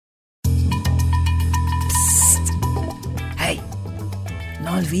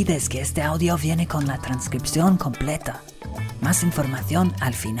olvides que este audio viene con la transcripción completa. Más información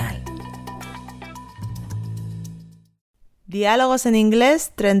al final. Diálogos en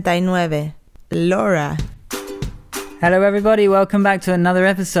inglés 39. Laura. Hello everybody, welcome back to another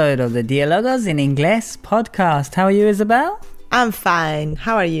episode of the Diálogos en Inglés podcast. How are you, Isabel? I'm fine.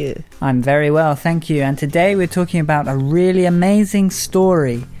 How are you? I'm very well, thank you. And today we're talking about a really amazing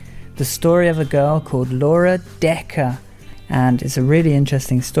story. The story of a girl called Laura Decker. And it's a really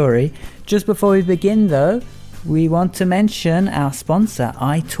interesting story. Just before we begin though, we want to mention our sponsor,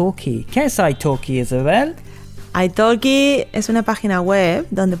 italki. ¿Qué es italki, Isabel? italki es una página web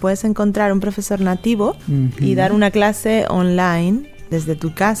donde puedes encontrar un profesor nativo y dar una clase online desde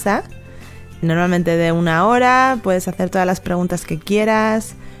tu casa. Normalmente de 1 hora, puedes hacer todas las preguntas que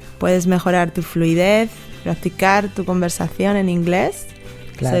quieras, puedes mejorar tu fluidez, practicar tu conversación en inglés.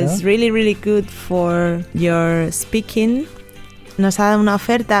 Claro. So it's really, really good for your speaking. Nos ha dado una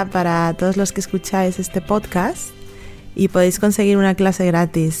oferta para todos los que escucháis este podcast y podéis conseguir una clase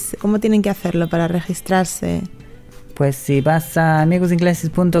gratis. ¿Cómo tienen que hacerlo para registrarse? Pues si vas a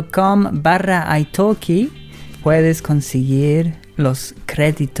amigosingleses.com/italki, puedes conseguir los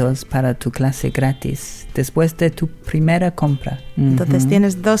créditos para tu clase gratis después de tu primera compra. Entonces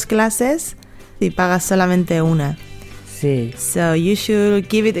tienes 2 clases y pagas solamente una. Sí. So you should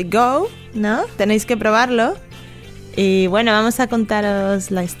give it a go, ¿no? Tenéis que probarlo. Y bueno, vamos a contaros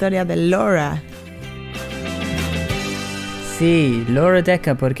la historia de Laura. Sí, Laura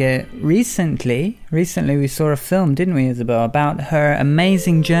Decker, porque recently we saw a film, didn't we, Isabel, about her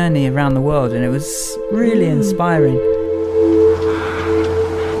amazing journey around the world, and it was really inspiring.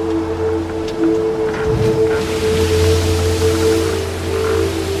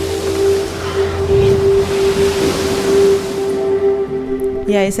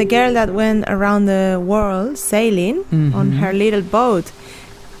 Yeah, it's a girl that went around the world sailing on her little boat.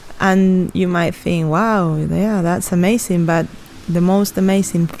 And you might think, wow, yeah, that's amazing. But the most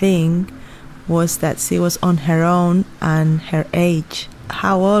amazing thing was that she was on her own and her age.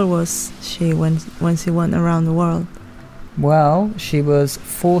 How old was she when she went around the world? Well, she was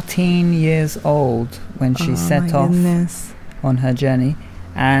 14 years old when she set off on her journey.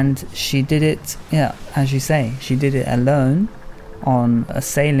 And she did it, yeah, as you say, she did it alone on a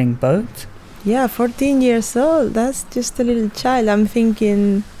sailing boat. Yeah, 14 years old. That's just a little child. I'm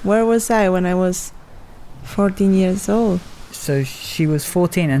thinking, where was I when I was 14 years old? So she was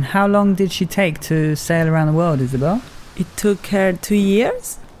 14. And how long did she take to sail around the world, Isabel? It took her 2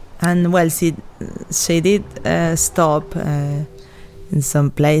 years. And, well, she did stop in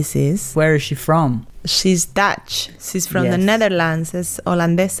some places. Where is she from? She's Dutch. She's from the Netherlands. It's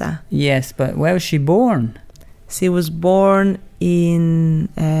Holandesa. Yes, but where was she born? She was born in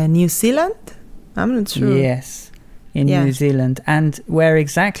New Zealand. I'm not sure. Yes, in New Zealand. And where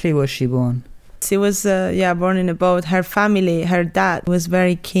exactly was she born? She was born in a boat. Her family, her dad was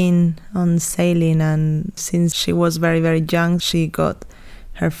very keen on sailing, and since she was very, very young, she got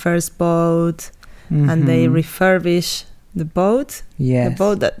her first boat, and they refurbished the boat. Yes. The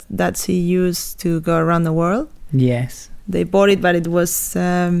boat that she used to go around the world. Yes. They bought it, but it was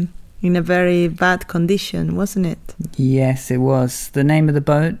in a very bad condition, wasn't it? Yes, it was. The name of the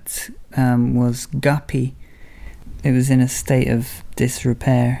boat was Guppy. It was in a state of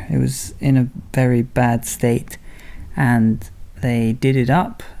disrepair. It was in a very bad state. And they did it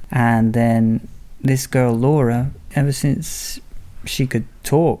up. And then this girl, Laura, ever since she could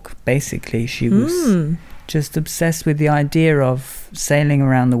talk, basically, she was just obsessed with the idea of sailing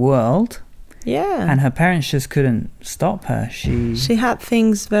around the world. Yeah. And her parents just couldn't stop her. She had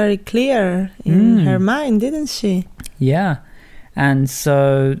things very clear in her mind, didn't she? Yeah. And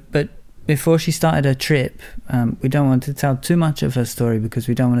so, but before she started her trip, we don't want to tell too much of her story because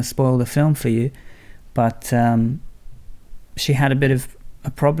we don't want to spoil the film for you. But she had a bit of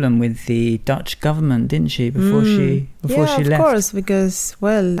a problem with the Dutch government, didn't she, before she left? Yeah, of course, because,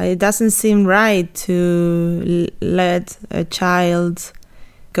 well, it doesn't seem right to let a child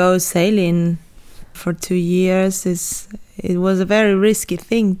go sailing for 2 years. It was a very risky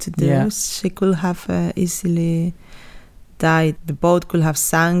thing to do. Yeah. She could have easily died. The boat could have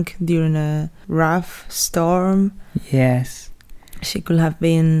sunk during a rough storm. Yes. She could have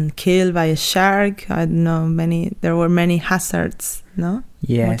been killed by a shark. I don't know, there were many hazards, no?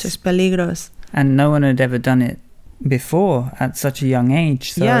 Yes. Muchos peligros. And no one had ever done it before at such a young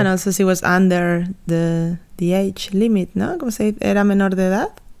age. So. Yeah, and also she was under the age limit, ¿no? ¿Cómo se dice? ¿Era menor de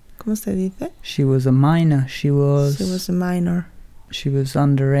edad? ¿Cómo se dice? She was a minor. She was a minor. She was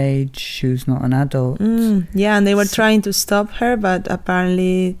underage. She was not an adult. Yeah, and they were trying to stop her, but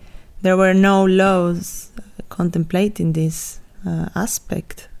apparently there were no laws contemplating this,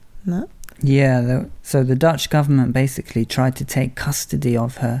 aspect, no? Yeah, so the Dutch government basically tried to take custody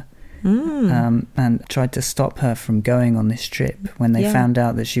of her and tried to stop her from going on this trip when they found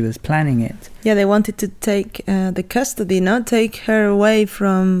out that she was planning it. Yeah, they wanted to take the custody, not take her away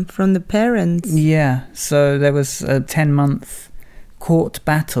from the parents. Yeah, so there was a 10-month court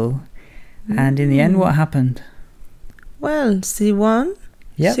battle, and in the end, what happened? Well, she won.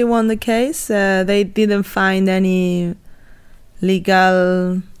 Yep. She won the case. They didn't find any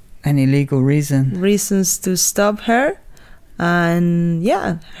legal reasons to stop her, and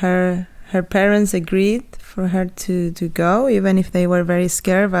her parents agreed for her to go, even if they were very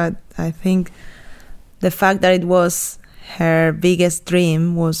scared. But I think the fact that it was her biggest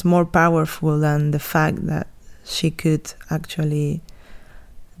dream was more powerful than the fact that she could actually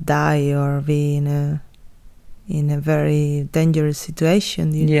die or be in a very dangerous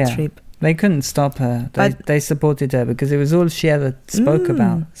situation during the trip. They couldn't stop her. They supported her because it was all she ever spoke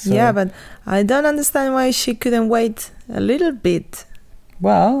about. So. Yeah, but I don't understand why she couldn't wait a little bit.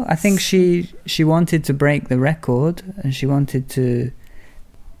 Well, I think she wanted to break the record, and she wanted to...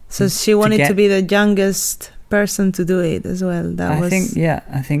 So she wanted to be the youngest person to do it as well. I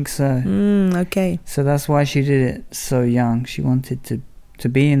think so. Okay. So that's why she did it so young. She wanted to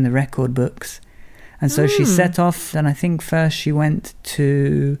be in the record books. And so she set off, and I think first she went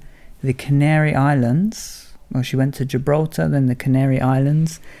to the Canary Islands. Well, she went to Gibraltar, then the Canary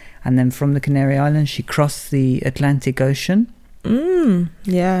Islands, and then from the Canary Islands she crossed the Atlantic Ocean.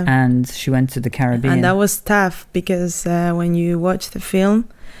 Yeah. And she went to the Caribbean. And that was tough because when you watch the film,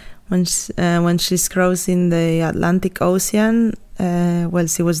 when she's crossing the Atlantic Ocean,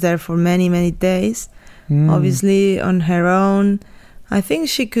 she was there for many, many days, obviously on her own. I think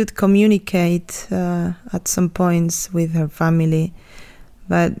she could communicate at some points with her family.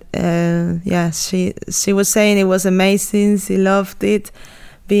 But she was saying it was amazing. She loved it,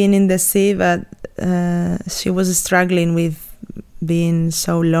 being in the sea, but she was struggling with being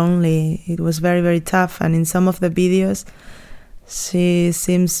so lonely. It was very, very tough. And in some of the videos, she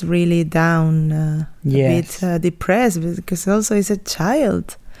seems really down, a bit depressed, because also is a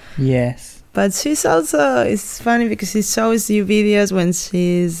child. Yes. But she's also, it's funny because she shows you videos when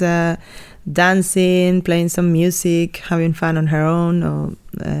she's dancing, playing some music, having fun on her own, or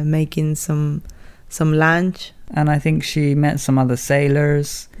making some lunch. And I think she met some other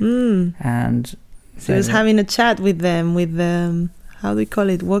sailors, and she was having a chat with them, how do we call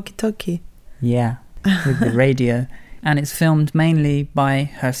it, walkie-talkie? Yeah, with the radio. And it's filmed mainly by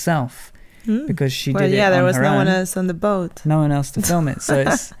herself, because she did it on her own. Well, there was no one else on the boat. No one else to film it. So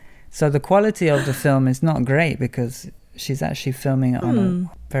so the quality of the film is not great because she's actually filming it on a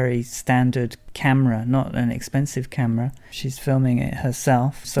very standard camera, not an expensive camera. She's filming it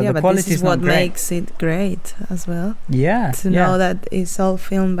herself. So the quality is not great. This is what makes it great as well. Yeah. To know that it's all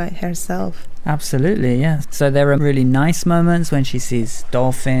filmed by herself. Absolutely, yeah. So there are really nice moments when she sees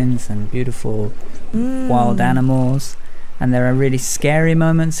dolphins and beautiful wild animals. And there are really scary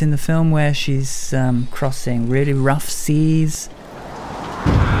moments in the film where she's crossing really rough seas.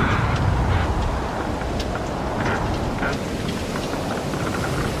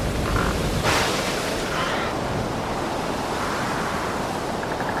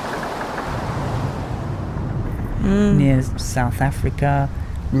 Near South Africa,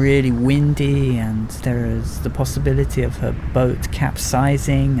 really windy, and there is the possibility of her boat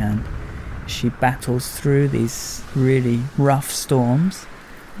capsizing, and she battles through these really rough storms.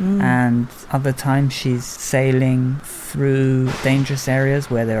 And other times she's sailing through dangerous areas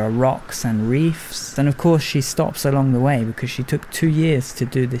where there are rocks and reefs. And of course she stops along the way because she took 2 years to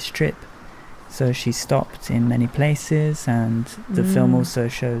do this trip. So she stopped in many places, and the film also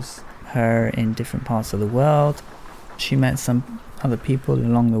shows her in different parts of the world. She met some other people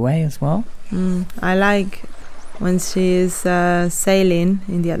along the way as well. I like when she is sailing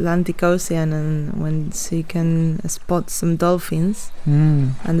in the Atlantic Ocean, and when she can spot some dolphins,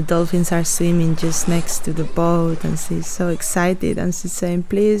 and the dolphins are swimming just next to the boat, and she's so excited, and she's saying,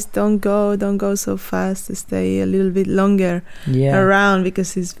 please don't go so fast, stay a little bit longer around,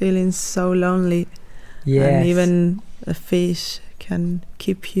 because she's feeling so lonely. And even a fish can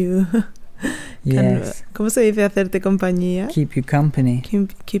keep you ¿Cómo se dice hacerte compañía? Keep you company.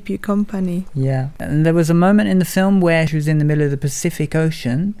 Keep you company. Yeah. And there was a moment in the film where she was in the middle of the Pacific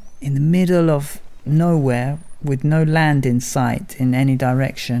Ocean, in the middle of nowhere, with no land in sight in any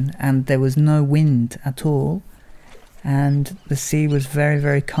direction, and there was no wind at all. And the sea was very,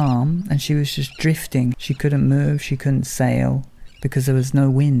 very calm, and she was just drifting. She couldn't move, she couldn't sail, because there was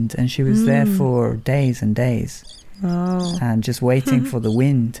no wind, and she was there for days and days. And just waiting for the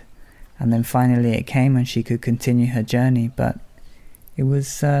wind. And then finally it came and she could continue her journey. But It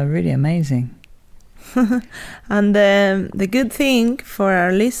was really amazing. And the good thing for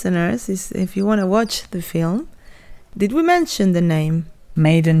our listeners is if you want to watch the film, did we mention the name?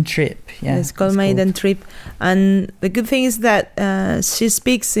 Maiden Trip, yeah. It's called Maiden Trip. And the good thing is that she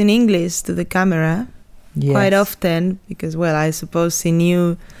speaks in English to the camera quite often because, well, I suppose she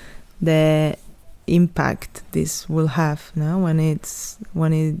knew the impact this will have when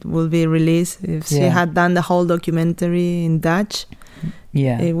it will be released. If she had done the whole documentary in Dutch,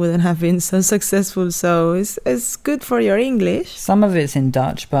 it wouldn't have been so successful. So it's good for your English. Some of it's in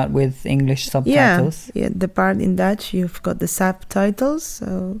Dutch, but with English subtitles. Yeah, the part in Dutch, you've got the subtitles,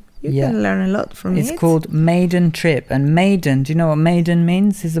 so you can learn a lot from it. It's called Maiden Trip. And maiden, do you know what maiden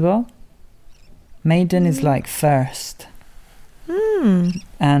means, Isabel? Maiden is like first.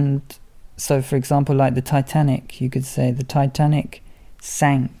 And so, for example, like the Titanic, you could say the Titanic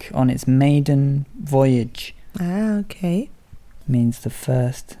sank on its maiden voyage. Okay. Means the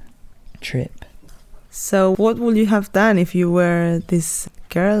first trip. So what would you have done if you were this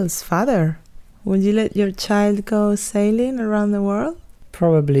girl's father? Would you let your child go sailing around the world?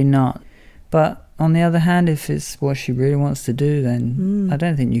 Probably not. But on the other hand, if it's what she really wants to do, then I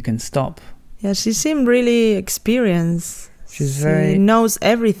don't think you can stop. Yeah, she seemed really experienced. She knows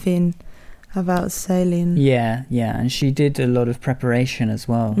everything about sailing. Yeah, and she did a lot of preparation as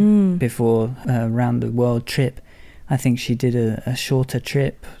well before a round the world trip. I think she did a shorter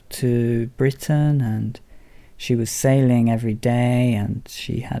trip to Britain, and she was sailing every day, and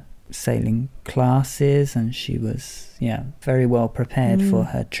she had sailing classes, and she was very well prepared for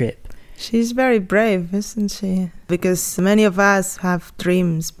her trip. She's very brave, isn't she? Because many of us have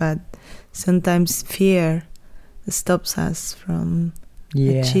dreams, but sometimes fear stops us from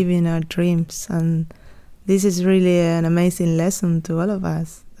achieving our dreams, and this is really an amazing lesson to all of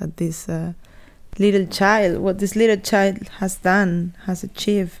us, that this what this little child has done, has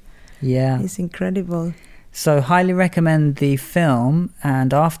achieved, is incredible. So highly recommend the film,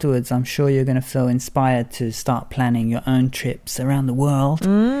 and afterwards I'm sure you're going to feel inspired to start planning your own trips around the world.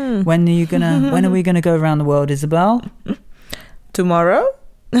 When are we gonna go around the world, Isabel? Tomorrow?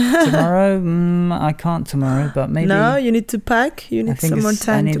 Tomorrow? I can't tomorrow, but maybe. No, you need to pack. You need some more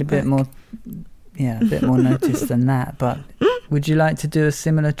time. I need a bit more notice than that. But would you like to do a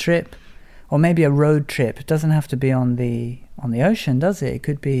similar trip, or maybe a road trip? It doesn't have to be on the ocean, does it? It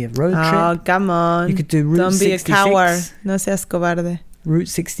could be a road trip. Oh, come on! You could do Route 66. Don't be a coward. No seas cobarde. Route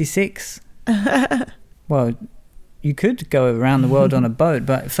 66. Well, you could go around the world on a boat,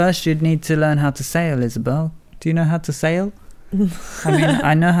 but first you'd need to learn how to sail, Isabel. Do you know how to sail? I mean,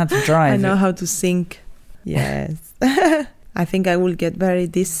 I know how to drive. I know how to sink. Yes. I think I will get very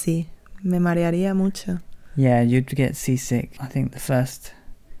dizzy. Me marearía mucho. Yeah, you'd get seasick. I think the first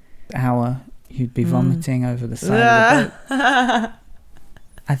hour you'd be vomiting over the side of the boat.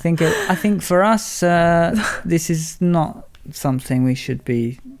 I think for us, this is not something we should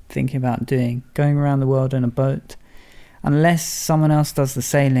be thinking about doing, going around the world in a boat, unless someone else does the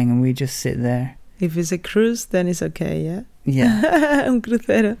sailing and we just sit there. If it's a cruise, then it's okay, yeah? Yeah. Un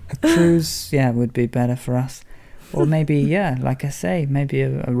crucero. A cruise, would be better for us. Or maybe, like I say, maybe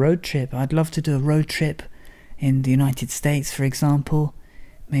a road trip. I'd love to do a road trip in the United States, for example.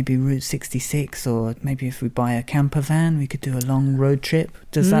 Maybe Route 66, or maybe if we buy a camper van, we could do a long road trip.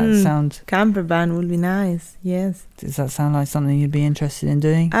 Does that sound... Camper van would be nice, yes. Does that sound like something you'd be interested in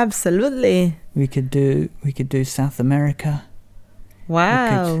doing? Absolutely. We could do South America.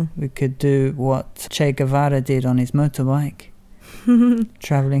 Wow. We could do what Che Guevara did on his motorbike.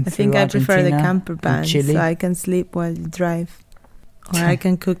 Traveling through Argentina. I prefer the camper van, so I can sleep while you drive. Or I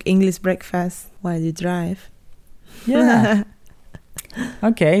can cook English breakfast while you drive. Yeah.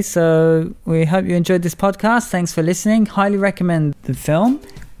 Okay, so we hope you enjoyed this podcast. Thanks for listening. Highly recommend the film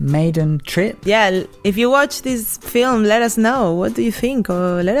Maiden Trip. Yeah, if you watch this film, let us know. What do you think?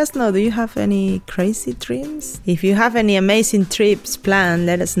 Or let us know, do you have any crazy dreams? If you have any amazing trips planned,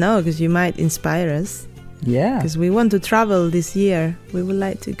 let us know, because you might inspire us. Yeah. Because we want to travel this year. We would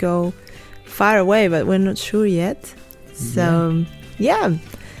like to go far away, but we're not sure yet. So, yeah.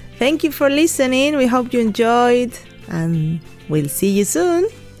 Thank you for listening. We hope you enjoyed, and we'll see you soon.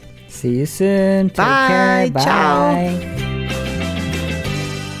 See you soon. Take Bye. care. Bye. Ciao.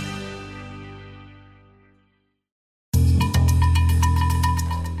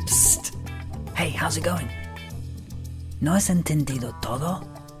 Hey, how's it going? ¿No has entendido todo?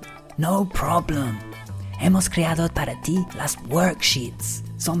 No problem. Hemos creado para ti las worksheets.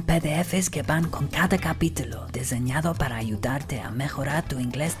 Son PDFs que van con cada capítulo, diseñado para ayudarte a mejorar tu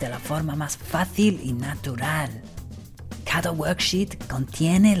inglés de la forma más fácil y natural. Cada worksheet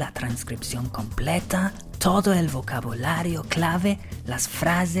contiene la transcripción completa, todo el vocabulario clave, las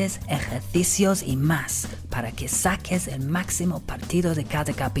frases, ejercicios y más para que saques el máximo partido de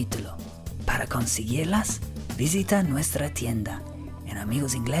cada capítulo. Para conseguirlas, visita nuestra tienda en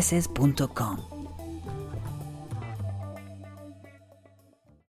amigosingleses.com.